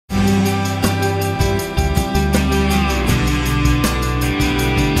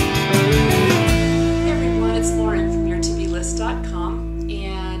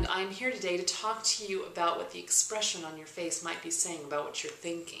talk to you about what the expression on your face might be saying about what you're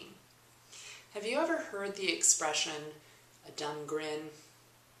thinking. Have you ever heard the expression, a dumb grin?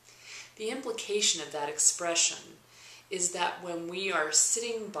 The implication of that expression is that when we are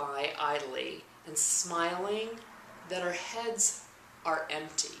sitting by idly and smiling, that our heads are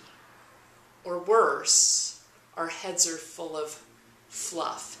empty. Or worse, our heads are full of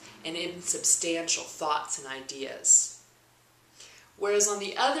fluff and insubstantial thoughts and ideas. Whereas on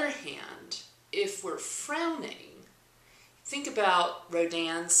the other hand, if we're frowning, think about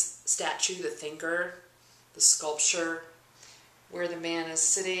Rodin's statue, The Thinker, the sculpture, where the man is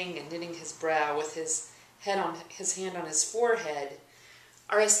sitting and knitting his brow with his hand on his forehead.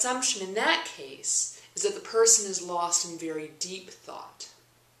 Our assumption in that case is that the person is lost in very deep thought.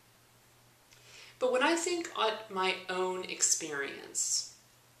 But when I think on my own experience,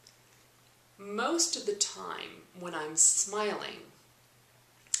 most of the time when I'm smiling,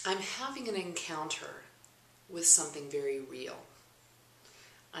 I'm having an encounter with something very real.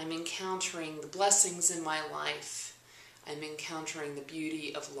 I'm encountering the blessings in my life. I'm encountering the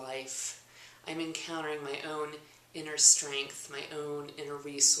beauty of life. I'm encountering my own inner strength, my own inner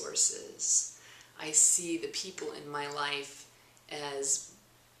resources. I see the people in my life as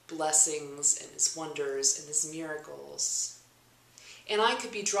blessings and as wonders and as miracles. And I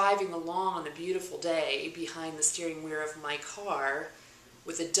could be driving along on a beautiful day behind the steering wheel of my car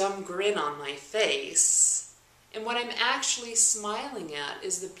with a dumb grin on my face, and what I'm actually smiling at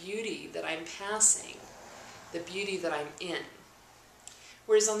is the beauty that I'm passing, the beauty that I'm in.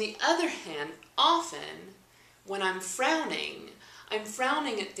 Whereas on the other hand, often when I'm frowning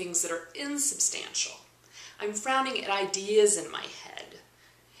at things that are insubstantial. I'm frowning at ideas in my head.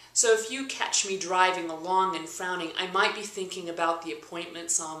 So if you catch me driving along and frowning, I might be thinking about the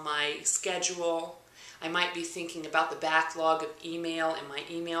appointments on my schedule. I might be thinking about the backlog of email in my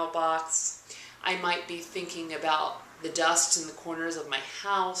email box. I might be thinking about the dust in the corners of my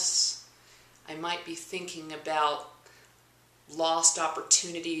house. I might be thinking about lost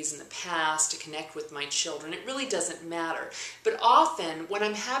opportunities in the past to connect with my children. It really doesn't matter. But often, when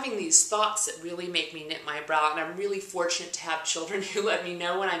I'm having these thoughts that really make me knit my brow, and I'm really fortunate to have children who let me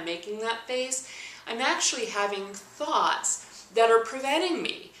know when I'm making that face, I'm actually having thoughts that are preventing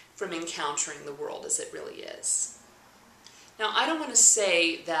me from encountering the world as it really is. Now, I don't want to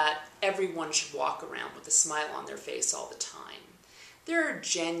say that everyone should walk around with a smile on their face all the time. There are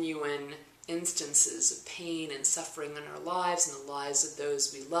genuine instances of pain and suffering in our lives, and the lives of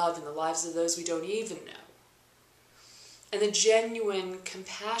those we love, and the lives of those we don't even know. And the genuine,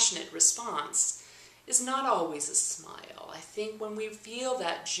 compassionate response is not always a smile. I think when we feel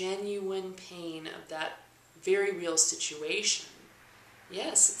that genuine pain of that very real situation,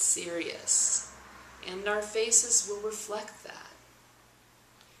 yes, it's serious, and our faces will reflect that.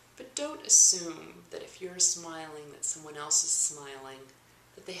 But don't assume that if you're smiling that someone else is smiling,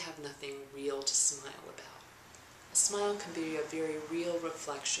 that they have nothing real to smile about. A smile can be a very real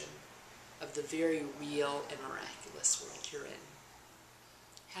reflection of the very real and miraculous world you're in.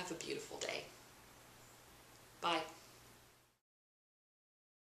 Have a beautiful day. Bye.